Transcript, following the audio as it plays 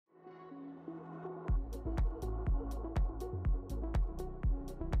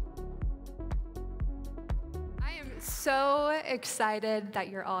So excited that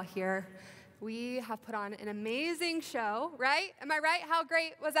you're all here. We have put on an amazing show, right? Am I right? How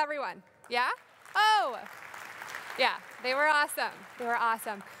great was everyone? Yeah? Oh! Yeah, they were awesome. They were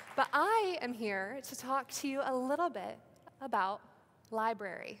awesome. But I am here to talk to you a little bit about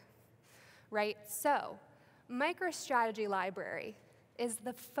library, right? So, MicroStrategy Library is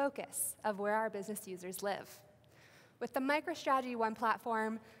the focus of where our business users live. With the MicroStrategy ONE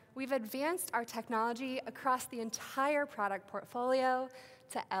platform, we've advanced our technology across the entire product portfolio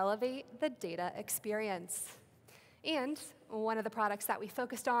to elevate the data experience. And one of the products that we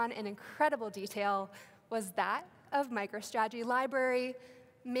focused on in incredible detail was that of MicroStrategy Library,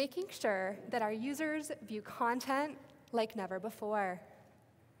 making sure that our users view content like never before.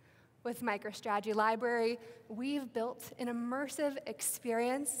 With MicroStrategy Library, we've built an immersive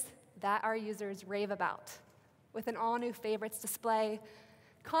experience that our users rave about, with an all-new favorites display,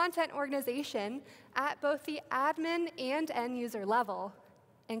 content organization at both the admin and end user level,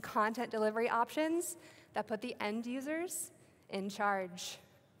 and content delivery options that put the end users in charge.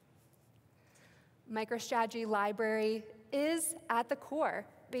 MicroStrategy Library is at the core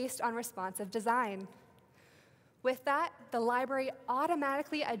based on responsive design. With that, the library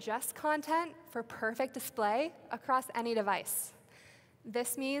automatically adjusts content for perfect display across any device.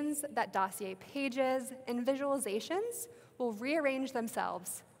 This means that dossier pages and visualizations will rearrange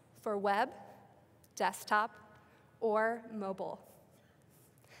themselves for web, desktop, or mobile.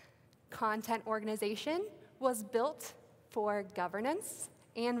 Content organization was built for governance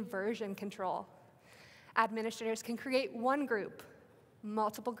and version control. Administrators can create one group,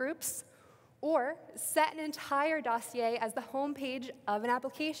 multiple groups, or set an entire dossier as the home page of an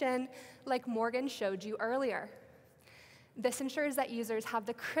application like Morgan showed you earlier. This ensures that users have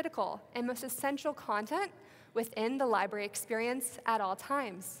the critical and most essential content within the library experience at all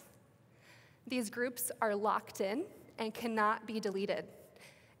times. These groups are locked in and cannot be deleted.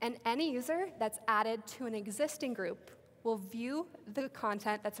 And any user that's added to an existing group will view the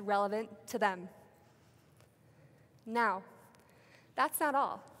content that's relevant to them. Now, that's not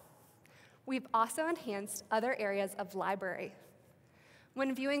all. We've also enhanced other areas of library.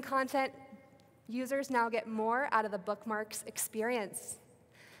 When viewing content, users now get more out of the bookmarks experience.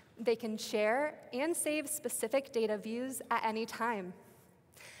 They can share and save specific data views at any time.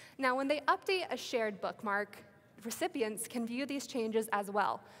 Now, when they update a shared bookmark, recipients can view these changes as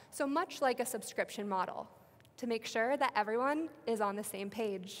well, so much like a subscription model, to make sure that everyone is on the same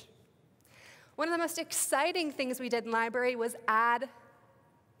page. One of the most exciting things we did in library was add,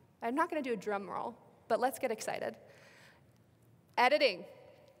 I'm not going to do a drum roll, but let's get excited. Editing.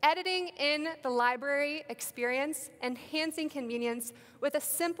 Editing in the library experience, enhancing convenience with a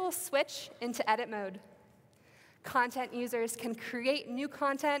simple switch into edit mode. Content users can create new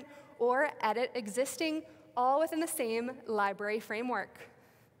content or edit existing, all within the same library framework.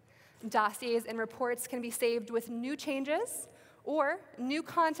 Dossiers and reports can be saved with new changes, or new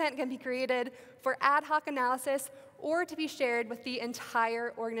content can be created for ad hoc analysis or to be shared with the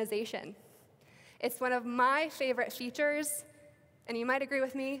entire organization. It's one of my favorite features, and you might agree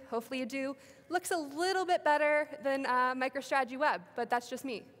with me, hopefully you do. Looks a little bit better than MicroStrategy Web, but that's just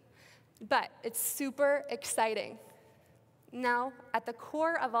me. But it's super exciting. Now, at the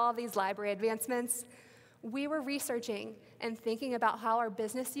core of all of these library advancements, we were researching and thinking about how our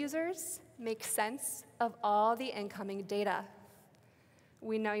business users make sense of all the incoming data.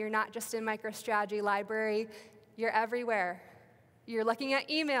 We know you're not just in MicroStrategy Library, you're everywhere. You're looking at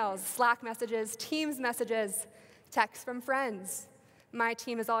emails, Slack messages, Teams messages, texts from friends. My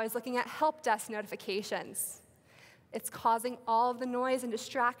team is always looking at help desk notifications. It's causing all of the noise and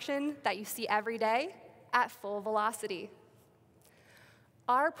distraction that you see every day at full velocity.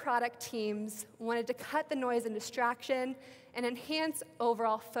 Our product teams wanted to cut the noise and distraction and enhance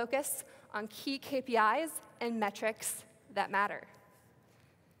overall focus on key KPIs and metrics that matter.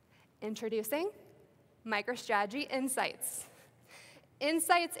 Introducing MicroStrategy Insights.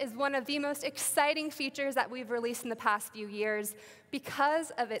 Insights is one of the most exciting features that we've released in the past few years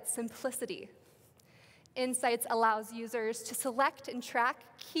because of its simplicity. Insights allows users to select and track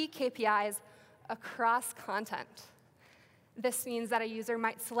key KPIs across content. This means that a user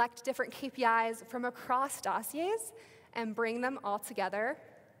might select different KPIs from across dossiers and bring them all together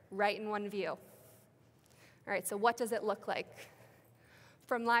right in one view. All right, so what does it look like?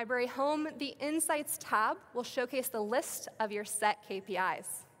 From Library Home, the Insights tab will showcase the list of your set KPIs.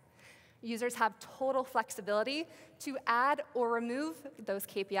 Users have total flexibility to add or remove those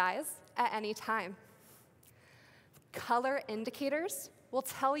KPIs at any time. Color indicators will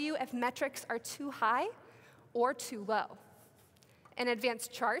tell you if metrics are too high or too low. And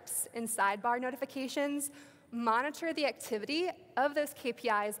advanced charts and sidebar notifications monitor the activity of those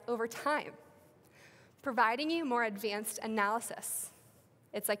KPIs over time, providing you more advanced analysis.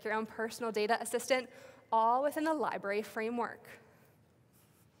 It's like your own personal data assistant, all within the library framework.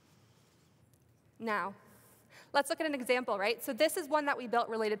 Now, let's look at an example, right? So this is one that we built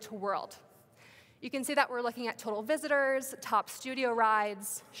related to World. You can see that we're looking at total visitors, top studio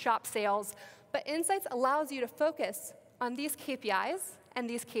rides, shop sales, but Insights allows you to focus on these KPIs and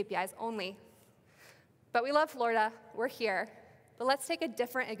these KPIs only. But we love Florida, we're here, but let's take a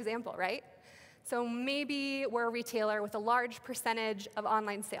different example, right? So maybe we're a retailer with a large percentage of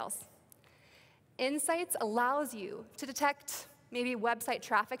online sales. Insights allows you to detect maybe website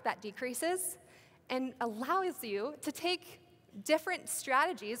traffic that decreases and allows you to take different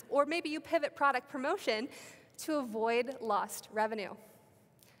strategies, or maybe you pivot product promotion to avoid lost revenue.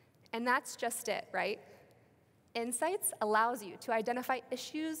 And that's just it, right? Insights allows you to identify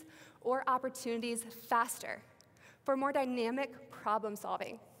issues or opportunities faster for more dynamic problem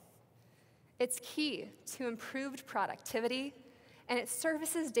solving. It's key to improved productivity, and it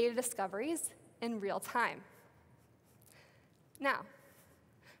services data discoveries in real time. Now,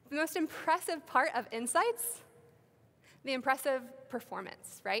 the most impressive part of Insights, the impressive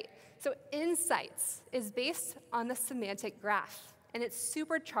performance, right? So Insights is based on the Semantic Graph, and it's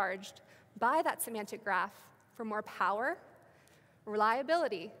supercharged by that Semantic Graph for more power,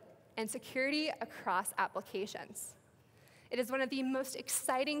 reliability, and security across applications. It is one of the most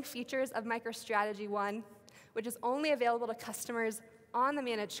exciting features of MicroStrategy ONE, which is only available to customers on the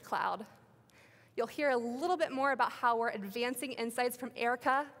managed cloud. You'll hear a little bit more about how we're advancing Insights from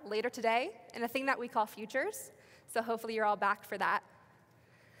Erica later today in a thing that we call Futures, so hopefully you're all back for that.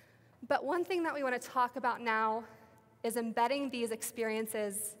 But one thing that we want to talk about now is embedding these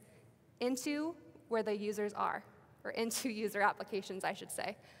experiences into where the users are, or into user applications, I should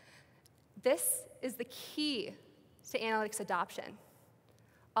say. This is the key to analytics adoption.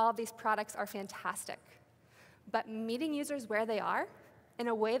 All of these products are fantastic, but meeting users where they are in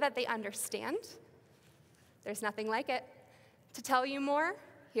a way that they understand, there's nothing like it. To tell you more,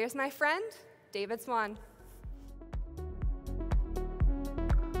 here's my friend, David Swan.